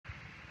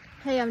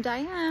Hey, I'm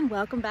Diane.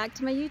 Welcome back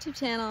to my YouTube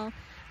channel.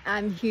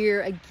 I'm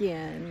here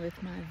again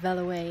with my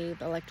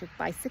Velowave electric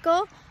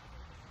bicycle.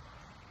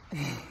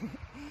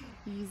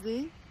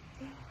 Easy.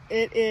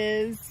 It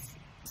is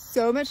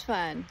so much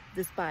fun,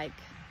 this bike.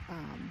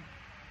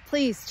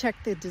 Please check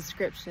the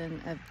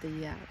description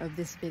of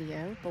this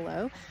video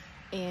below,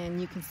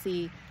 and you can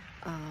see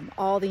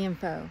all the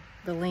info,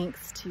 the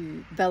links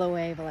to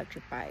Velowave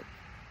electric bike.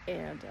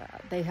 And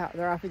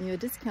they're offering you a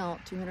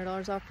discount,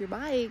 $200 off your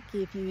bike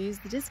if you use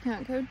the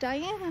discount code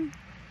Diane.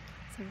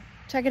 So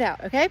check it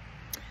out, okay?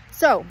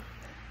 So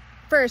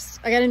first,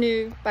 I got a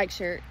new bike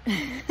shirt,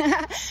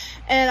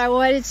 and I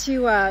wanted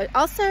to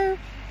also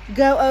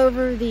go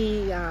over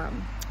the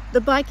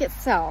bike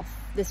itself,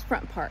 this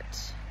front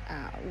part,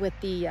 with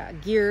the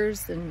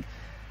gears and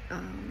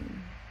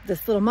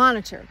this little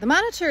monitor. The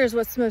monitor is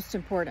what's most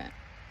important.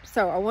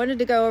 So I wanted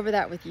to go over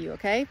that with you,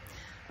 okay?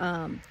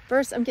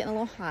 First, I'm getting a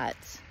little hot.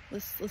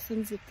 Let's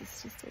unzip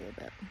this just a little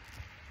bit.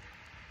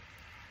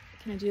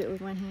 Can I do it with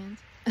one hand?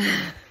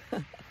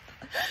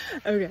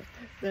 Okay,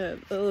 a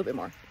little bit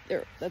more.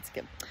 There, that's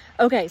good.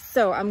 Okay,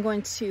 so I'm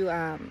going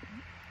to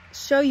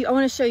show you. I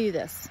want to show you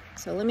this.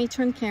 So let me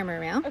turn the camera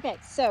around. Okay,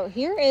 so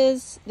here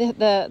is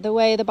the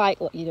way the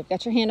bike looks. You've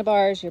got your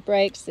handlebars, your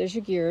brakes. There's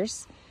your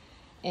gears,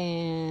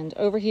 and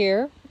over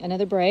here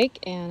another brake,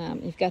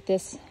 and you've got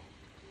this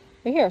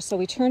right here. So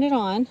we turn it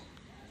on. It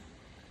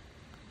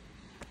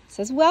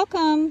says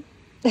welcome.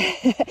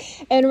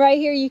 And right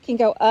here you can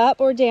go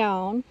up or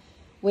down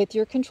with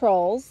your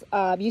controls.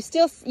 You see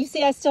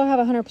I still have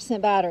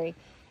 100% battery,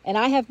 and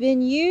I have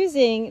been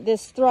using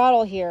this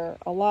throttle here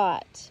a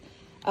lot.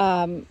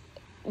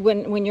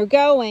 When you're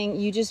going,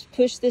 you just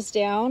push this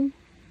down,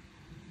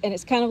 and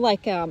it's kind of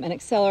like an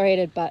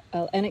acceleration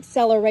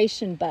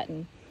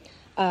button.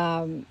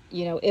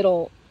 You know,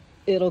 it'll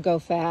go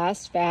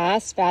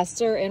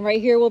faster, and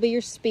right here will be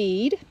your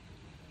speed.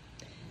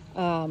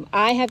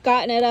 I have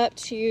gotten it up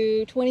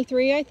to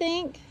 23, I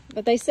think,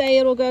 but they say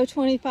it'll go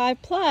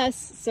 25 plus,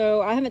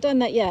 so I haven't done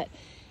that yet.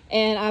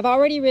 And I've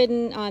already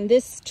ridden on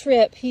this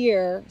trip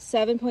here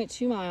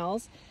 7.2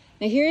 miles.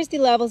 Now here's the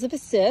levels of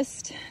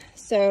assist.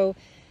 So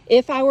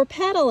if I were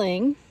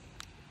pedaling,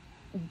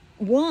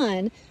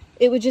 1,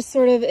 it would just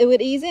it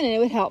would ease in and it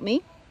would help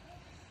me.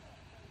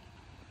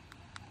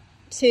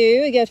 2,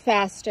 it goes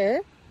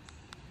faster.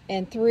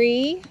 And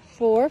 3,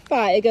 4,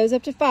 5, it goes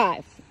up to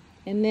 5.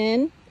 And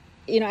then,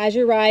 you know, as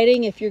you're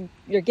riding, if you're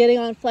getting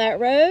on flat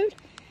road,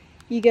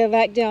 you go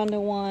back down to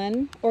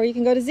 1, or you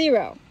can go to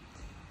 0.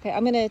 Okay,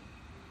 I'm gonna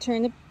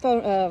turn the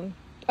phone.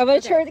 I'm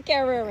gonna turn the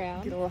camera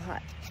around. Get a little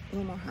hot, a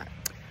little more hot.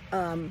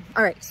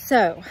 All right,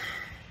 so,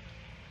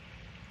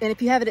 and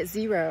if you have it at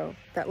 0,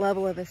 that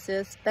level of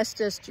assist, that's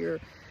just your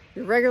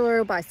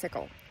regular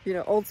bicycle. You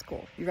know, old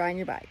school. You're riding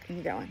your bike and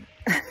you're going.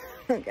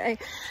 Okay,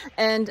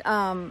 and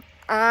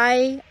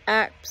I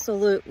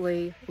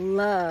absolutely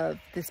love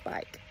this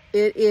bike.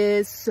 It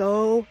is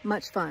so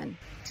much fun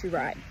to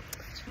ride.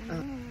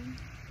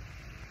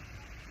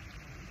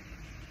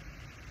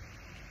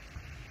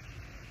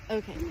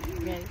 Okay,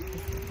 ready?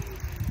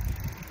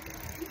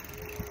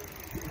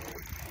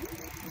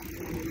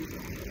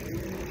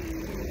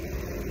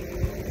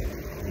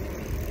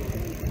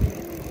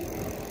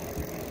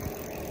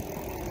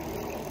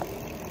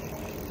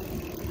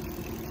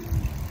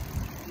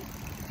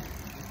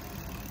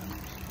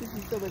 This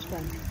is so much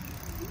fun.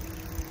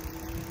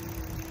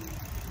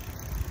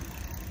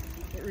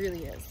 It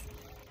really is.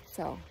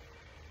 So,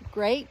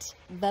 great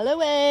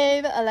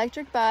Velowave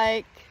electric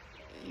bike.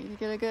 You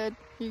get a good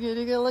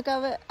look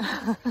of it.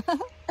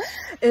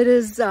 It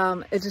is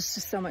it's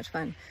just so much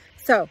fun.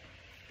 So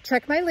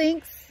check my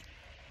links,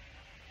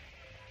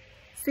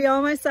 see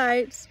all my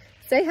sites,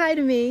 say hi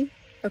to me,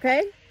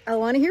 okay? I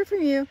want to hear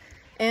from you.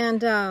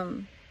 And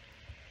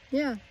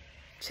yeah,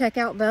 check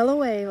out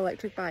Velowave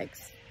electric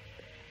bikes.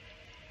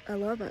 I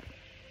love it.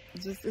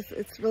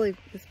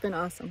 It's been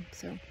awesome.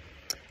 So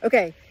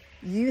okay,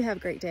 you have a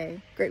great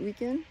day, great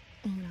weekend,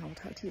 and I will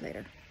talk to you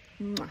later.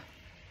 Mwah.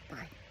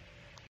 Bye.